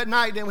know him. That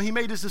night when he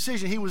made this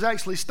decision, he was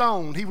actually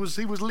stoned. He was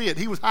lit.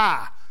 He was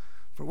high.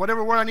 For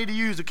whatever word I need to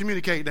use to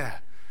communicate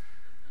that.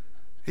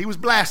 He was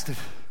blasted.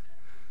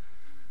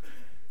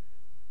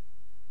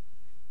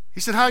 He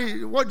said,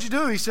 what'd you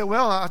do? He said,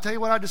 well, I'll tell you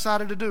what I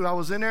decided to do. I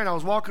was in there and I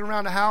was walking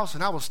around the house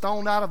and I was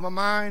stoned out of my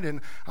mind. And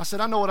I said,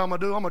 I know what I'm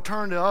going to do. I'm going to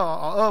turn the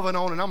oven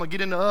on and I'm going to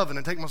get in the oven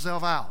and take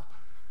myself out.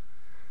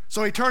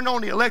 So he turned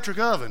on the electric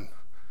oven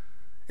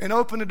and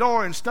opened the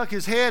door and stuck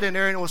his head in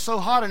there, and it was so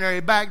hot in there,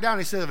 he backed down.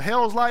 He said, if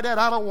hell's like that,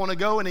 I don't want to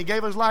go. And he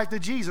gave his life to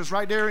Jesus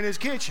right there in his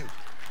kitchen.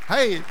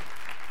 Hey.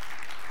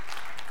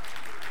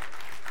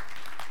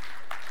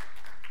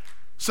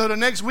 So the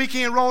next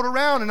weekend rolled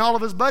around, and all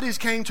of his buddies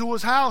came to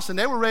his house, and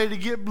they were ready to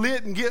get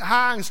lit and get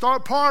high and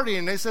start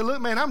partying. They said,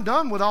 look, man, I'm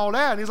done with all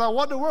that. And he's like,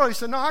 what in the world? He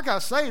said, no, I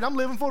got saved. I'm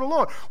living for the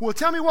Lord. Well,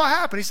 tell me what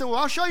happened. He said, well,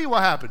 I'll show you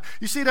what happened.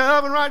 You see the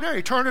oven right there?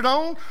 He turned it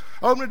on,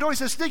 opened the door. He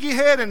said, stick your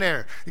head in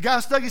there. The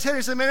guy stuck his head in.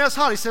 He said, man, that's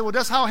hot. He said, well,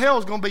 that's how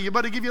hell's going to be. You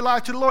better give your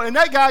life to the Lord. And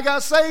that guy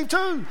got saved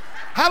too.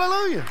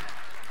 Hallelujah.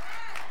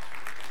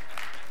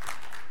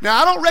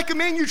 Now, I don't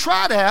recommend you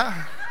try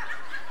that.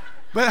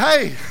 But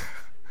hey,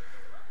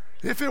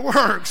 if it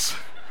works.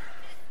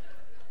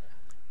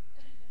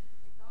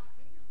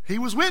 He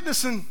was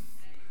witnessing.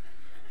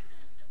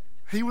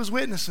 He was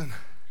witnessing.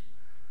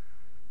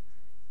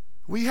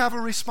 We have a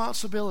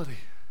responsibility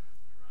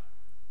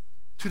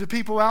to the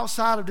people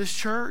outside of this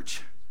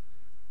church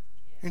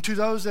and to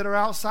those that are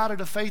outside of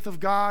the faith of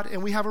God,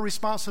 and we have a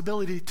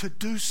responsibility to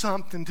do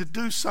something,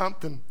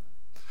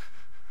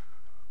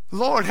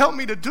 Lord, help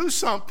me to do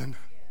something.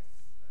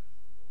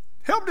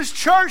 Help this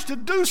church to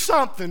do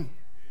something.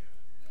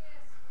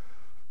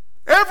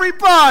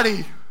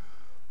 Everybody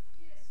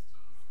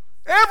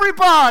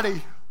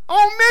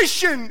on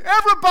mission.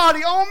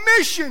 Everybody on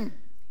mission.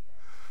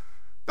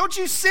 Don't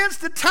you sense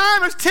the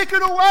time is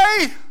ticking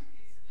away?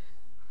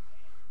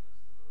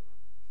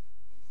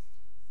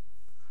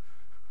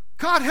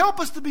 God, help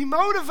us to be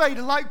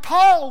motivated like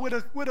Paul with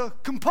a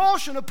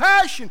compulsion, a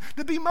passion,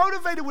 to be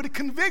motivated with a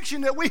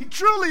conviction that we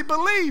truly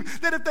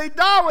believe that if they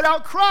die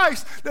without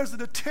Christ, there's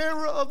the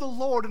terror of the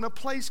Lord in a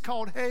place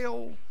called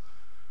hell.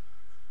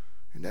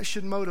 And that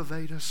should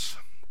motivate us.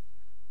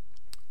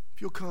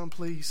 If you'll come,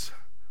 please.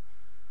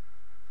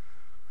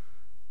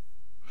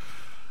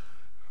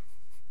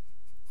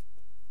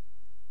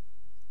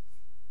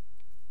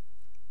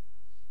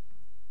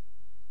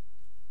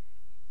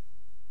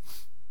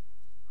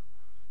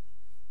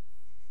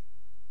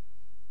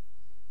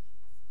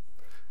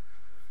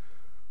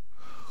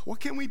 What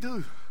can we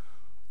do?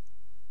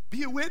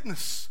 Be a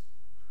witness.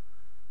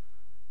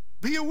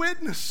 Be a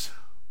witness.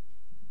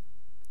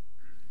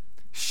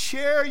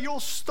 Share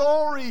your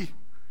story.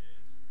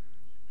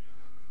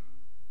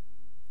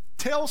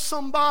 Tell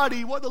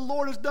somebody what the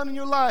Lord has done in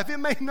your life. It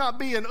may not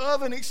be an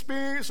oven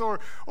experience or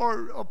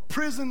a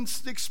prison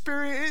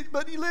experience,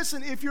 but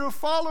listen, if you're a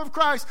follower of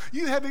Christ,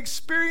 you have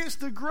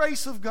experienced the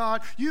grace of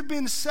God. You've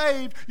been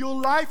saved. Your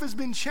life has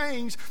been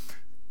changed.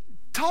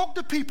 Talk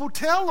to people,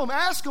 tell them,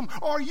 ask them,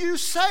 are you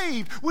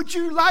saved? Would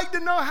you like to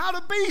know how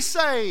to be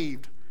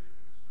saved?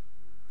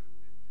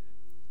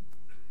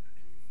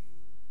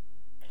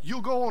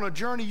 You'll go on a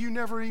journey you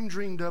never even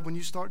dreamed of when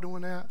you start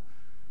doing that.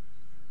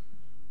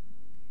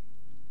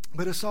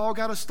 But it's all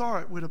got to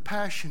start with a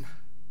passion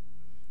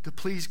to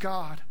please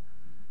God.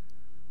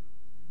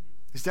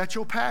 Is that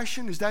your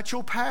passion? Is that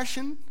your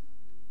passion?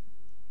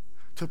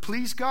 To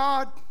please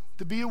God?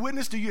 To be a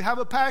witness? Do you have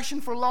a passion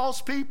for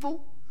lost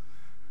people?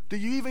 Do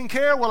you even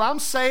care? Well, I'm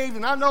saved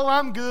and I know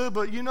I'm good,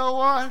 but you know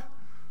what?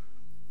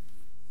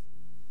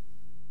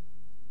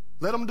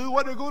 Let them do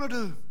what they're going to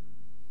do.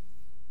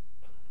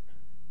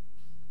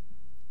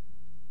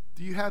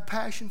 Do you have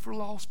passion for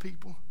lost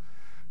people?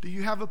 Do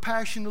you have a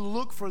passion to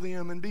look for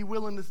them and be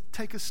willing to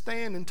take a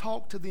stand and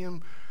talk to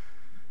them?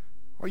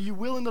 Are you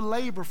willing to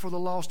labor for the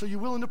lost? Are you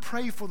willing to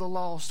pray for the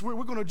lost? We're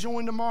going to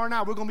join tomorrow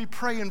night. We're going to be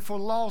praying for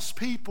lost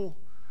people.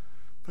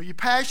 Are you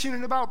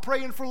passionate about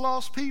praying for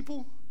lost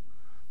people?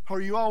 Or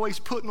are you always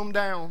putting them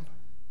down?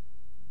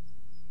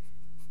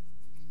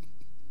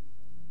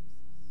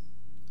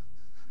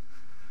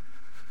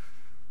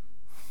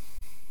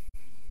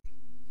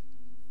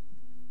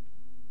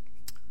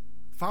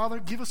 Father,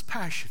 give us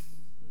passion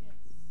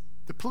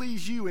to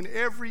please you in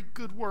every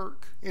good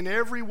work, in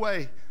every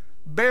way.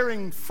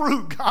 Bearing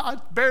fruit,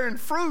 God, bearing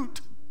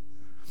fruit.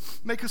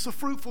 Make us a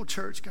fruitful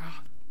church,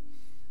 God.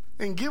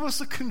 And give us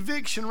a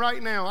conviction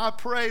right now. I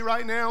pray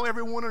right now,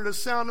 everyone under the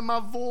sound of my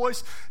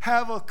voice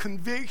have a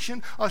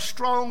conviction, a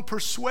strong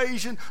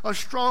persuasion, a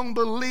strong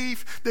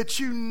belief that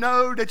you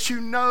know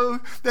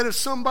that if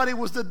somebody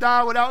was to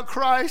die without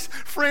Christ,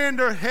 friend,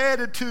 they're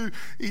headed to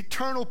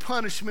eternal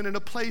punishment in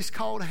a place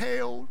called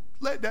hell.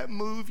 Let that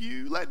move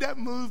you. Let that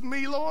move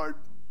me, Lord.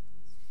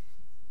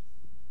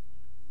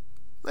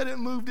 Let it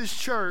move this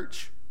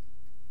church.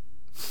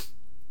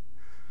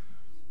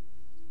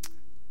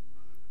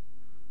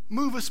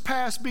 Move us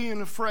past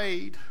being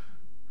afraid.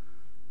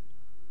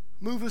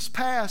 Move us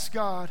past,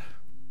 God,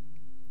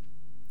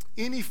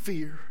 any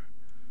fear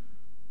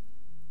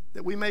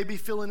that we may be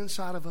feeling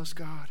inside of us,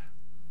 God.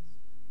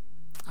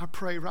 I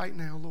pray right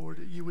now, Lord,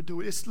 that you would do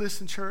it.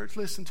 Listen, church,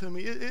 listen to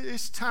me.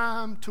 It's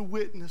time to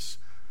witness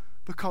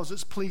because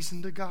it's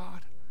pleasing to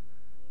God.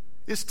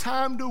 It's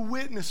time to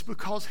witness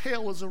because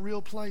hell is a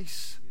real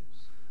place.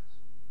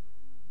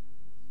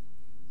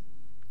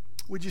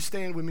 Would you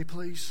stand with me,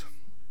 please?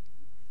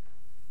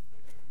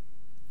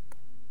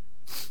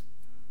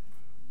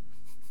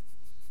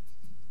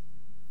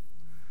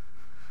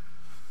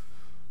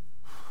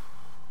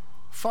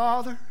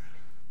 Father,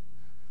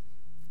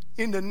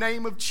 in the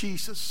name of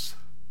Jesus,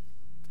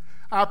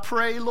 I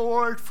pray,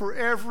 Lord, for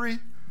every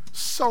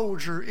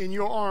soldier in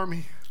your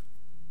army.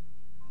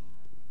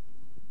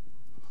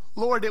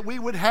 Lord, that we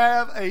would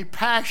have a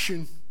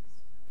passion,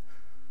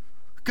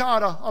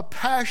 God, a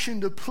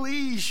passion to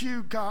please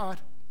you,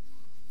 God,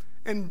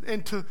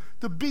 and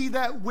to be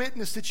that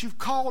witness that you've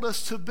called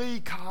us to be,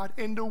 God,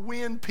 and to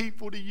win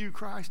people to you,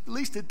 Christ. At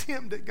least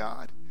attempt it,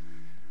 God.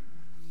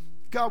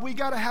 God, we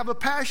got to have a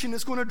passion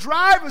that's going to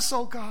drive us,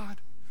 oh God,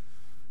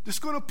 that's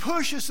going to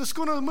push us, that's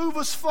going to move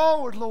us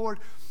forward, Lord.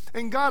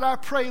 And God, I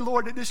pray,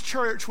 Lord, that this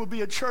church will be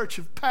a church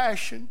of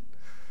passion.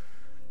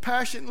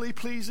 passionately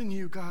pleasing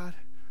you, God.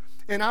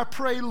 And I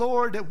pray,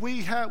 Lord, that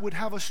we would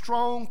have a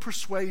strong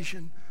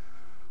persuasion,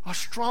 a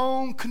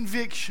strong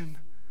conviction,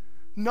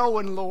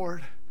 knowing,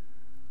 Lord,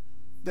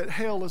 that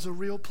hell is a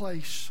real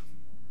place.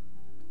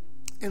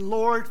 And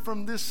Lord,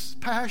 from this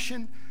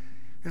passion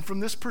and from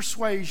this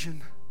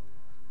persuasion,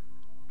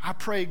 I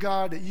pray,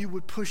 God, that you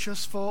would push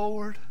us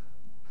forward,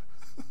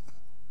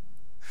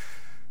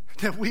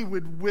 that we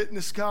would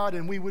witness, God,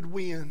 and we would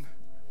win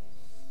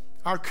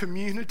our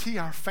community,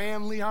 our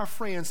family, our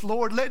friends.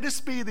 Lord, let this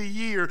be the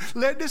year.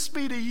 Let this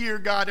be the year,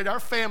 God, that our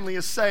family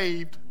is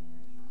saved.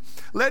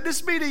 Let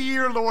this be the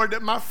year, Lord,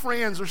 that my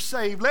friends are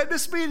saved. Let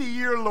this be the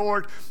year,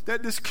 Lord,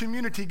 that this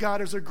community,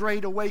 God, is a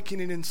great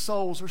awakening and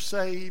souls are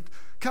saved.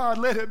 God,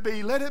 let it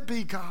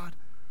be, God.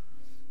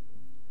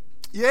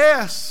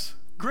 Yes,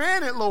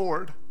 grant it,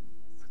 Lord.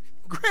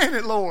 Grant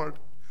it, Lord.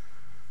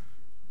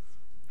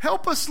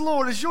 Help us,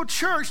 Lord, as your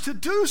church to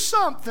do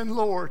something,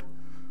 Lord.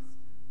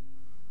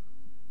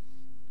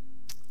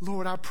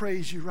 Lord, I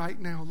praise you right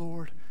now,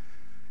 Lord.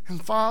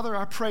 And Father,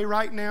 I pray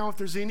right now if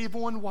there's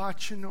anyone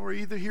watching or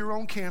either here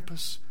on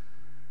campus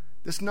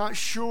that's not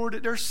sure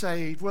that they're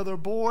saved, whether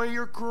boy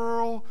or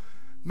girl,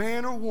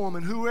 man or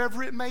woman,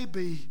 whoever it may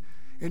be,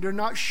 and they're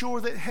not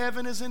sure that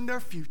heaven is in their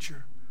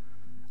future,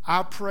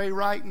 I pray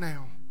right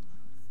now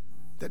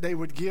that they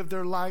would give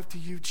their life to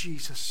you,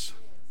 Jesus.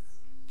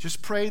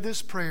 Just pray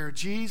this prayer.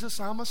 Jesus,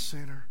 I'm a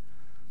sinner.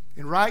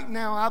 And right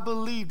now I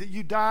believe that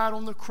you died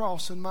on the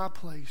cross in my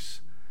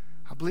place.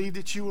 I believe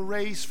that you were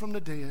raised from the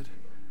dead.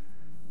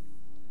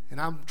 And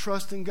I'm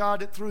trusting, God,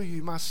 that through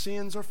you my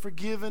sins are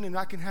forgiven and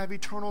I can have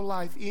eternal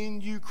life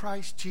in you,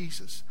 Christ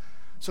Jesus.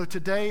 So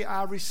today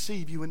I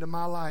receive you into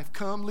my life.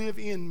 Come live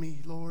in me,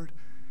 Lord.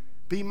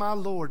 Be my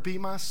Lord. Be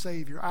my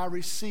Savior. I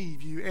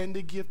receive you and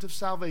the gift of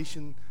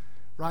salvation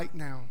right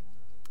now.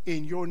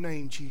 In your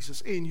name, Jesus.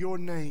 In your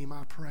name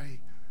I pray.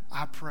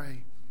 I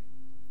pray.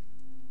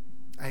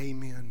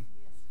 Amen.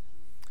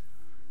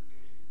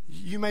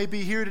 You may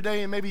be here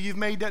today and maybe you've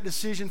made that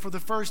decision for the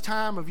first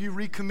time, or you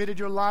recommitted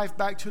your life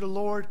back to the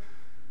Lord.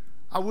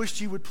 I wish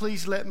you would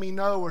please let me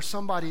know or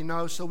somebody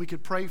know so we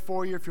could pray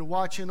for you. If you're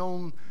watching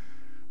on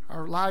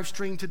our live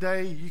stream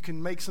today, you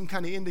can make some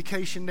kind of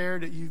indication there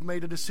that you've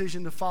made a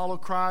decision to follow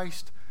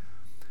Christ.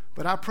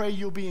 But I pray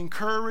you'll be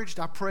encouraged.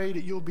 I pray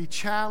that you'll be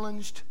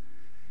challenged.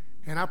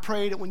 And I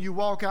pray that when you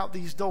walk out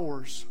these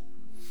doors,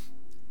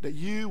 that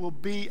you will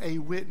be a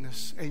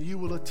witness and you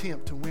will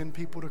attempt to win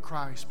people to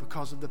Christ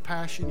because of the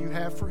passion you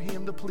have for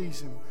Him to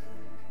please Him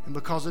and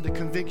because of the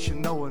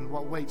conviction knowing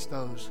what waits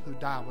those who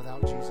die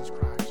without Jesus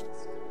Christ.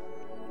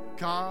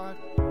 God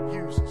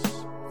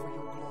uses